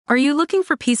Are you looking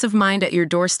for peace of mind at your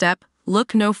doorstep?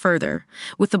 Look no further.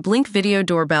 With the Blink Video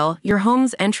Doorbell, your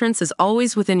home's entrance is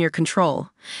always within your control.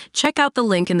 Check out the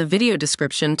link in the video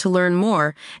description to learn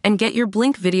more and get your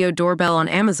Blink Video Doorbell on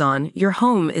Amazon. Your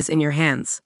home is in your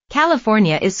hands.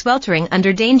 California is sweltering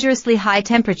under dangerously high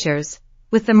temperatures,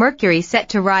 with the mercury set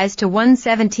to rise to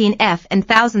 117 and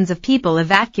thousands of people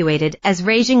evacuated as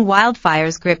raging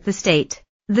wildfires grip the state.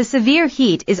 The severe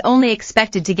heat is only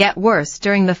expected to get worse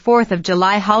during the 4th of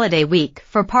July holiday week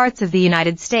for parts of the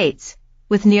United States,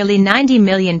 with nearly 90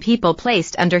 million people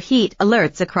placed under heat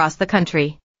alerts across the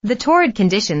country. The torrid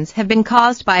conditions have been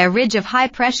caused by a ridge of high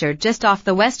pressure just off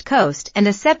the west coast and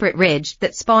a separate ridge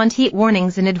that spawned heat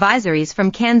warnings and advisories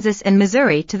from Kansas and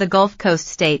Missouri to the Gulf Coast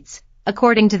states,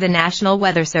 according to the National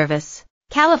Weather Service.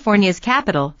 California's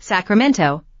capital,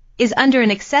 Sacramento, is under an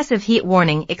excessive heat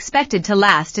warning expected to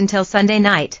last until Sunday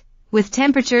night, with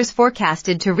temperatures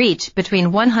forecasted to reach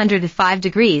between 105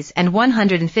 degrees and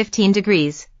 115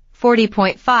 degrees,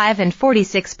 40.5 and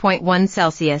 46.1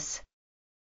 Celsius.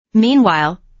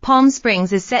 Meanwhile, Palm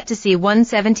Springs is set to see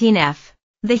 117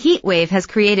 The heat wave has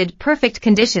created perfect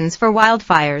conditions for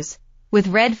wildfires, with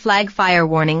red flag fire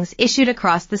warnings issued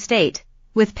across the state,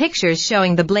 with pictures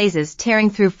showing the blazes tearing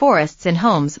through forests and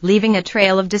homes, leaving a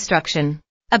trail of destruction.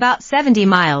 About 70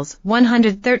 miles,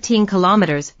 113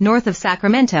 kilometers north of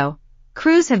Sacramento,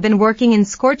 crews have been working in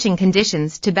scorching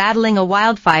conditions to battling a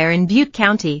wildfire in Butte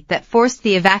County that forced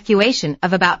the evacuation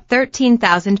of about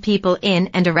 13,000 people in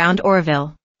and around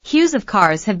Oroville. Queues of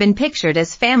cars have been pictured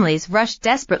as families rushed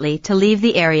desperately to leave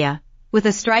the area, with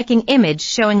a striking image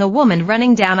showing a woman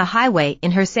running down a highway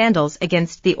in her sandals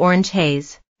against the orange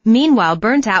haze. Meanwhile,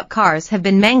 burnt-out cars have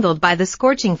been mangled by the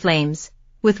scorching flames,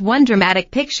 with one dramatic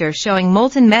picture showing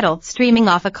molten metal streaming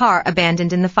off a car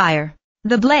abandoned in the fire.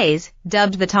 The blaze,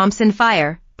 dubbed the Thompson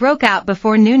Fire, broke out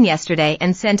before noon yesterday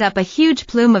and sent up a huge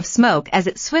plume of smoke as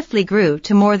it swiftly grew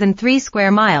to more than 3 square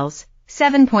miles,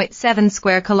 7.7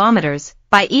 square kilometers,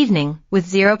 by evening, with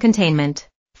zero containment.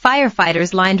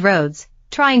 Firefighters lined roads,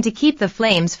 trying to keep the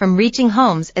flames from reaching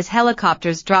homes as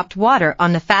helicopters dropped water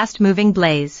on the fast-moving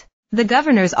blaze. The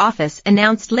governor's office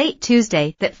announced late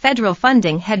Tuesday that federal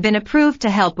funding had been approved to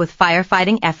help with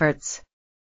firefighting efforts.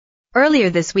 Earlier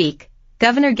this week,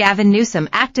 Governor Gavin Newsom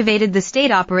activated the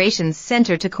State Operations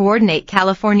Center to coordinate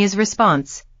California's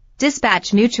response,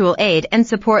 dispatch mutual aid and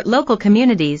support local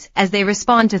communities as they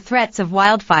respond to threats of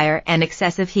wildfire and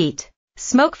excessive heat.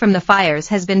 Smoke from the fires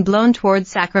has been blown towards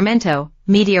Sacramento,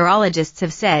 meteorologists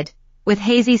have said, with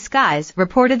hazy skies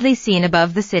reportedly seen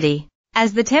above the city.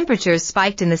 As the temperatures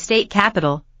spiked in the state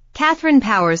capital, Catherine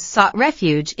Powers sought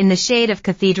refuge in the shade of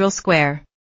Cathedral Square.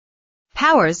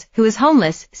 Powers, who is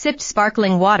homeless, sipped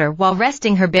sparkling water while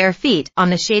resting her bare feet on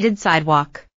the shaded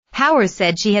sidewalk. Powers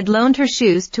said she had loaned her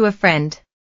shoes to a friend.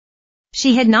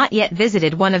 She had not yet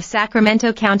visited one of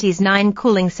Sacramento County's 9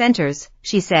 cooling centers,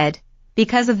 she said,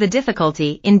 because of the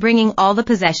difficulty in bringing all the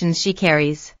possessions she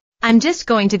carries. I'm just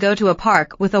going to go to a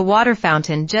park with a water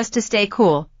fountain just to stay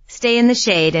cool, stay in the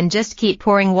shade and just keep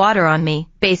pouring water on me,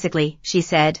 basically, she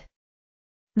said.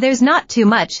 There's not too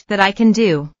much that I can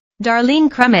do. Darlene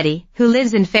Crumetti, who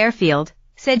lives in Fairfield,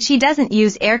 said she doesn't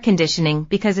use air conditioning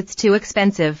because it's too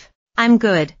expensive. I'm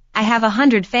good, I have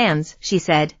 100 fans, she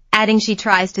said, adding she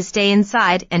tries to stay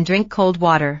inside and drink cold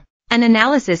water. An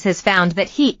analysis has found that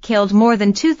heat killed more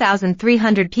than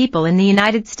 2,300 people in the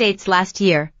United States last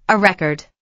year, a record.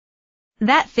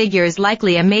 That figure is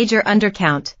likely a major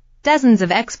undercount, dozens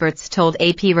of experts told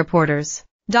AP reporters.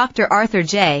 Dr. Arthur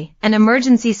J., an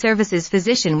emergency services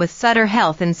physician with Sutter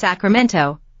Health in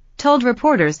Sacramento, told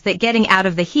reporters that getting out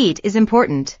of the heat is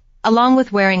important, along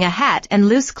with wearing a hat and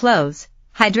loose clothes,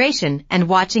 hydration, and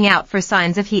watching out for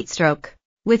signs of heat stroke.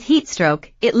 With heat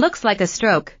stroke, it looks like a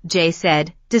stroke, Jay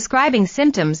said, describing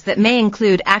symptoms that may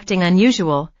include acting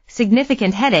unusual,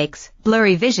 significant headaches,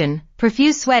 blurry vision,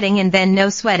 profuse sweating and then no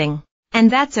sweating.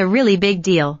 And that's a really big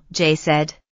deal, Jay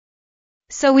said.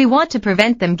 So we want to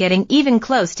prevent them getting even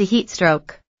close to heat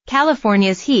stroke.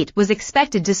 California's heat was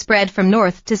expected to spread from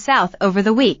north to south over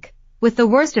the week, with the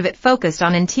worst of it focused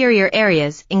on interior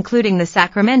areas including the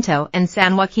Sacramento and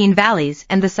San Joaquin valleys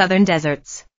and the southern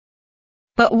deserts.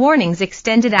 But warnings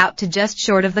extended out to just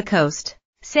short of the coast.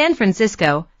 San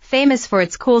Francisco, famous for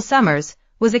its cool summers,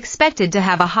 was expected to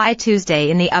have a high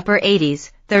Tuesday in the upper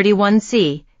 80s, 31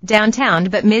 C, downtown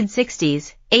but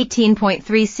mid-60s,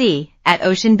 18.3 C, at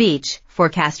Ocean Beach,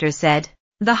 forecasters said.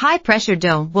 The high-pressure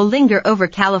dome will linger over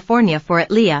California for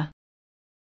at least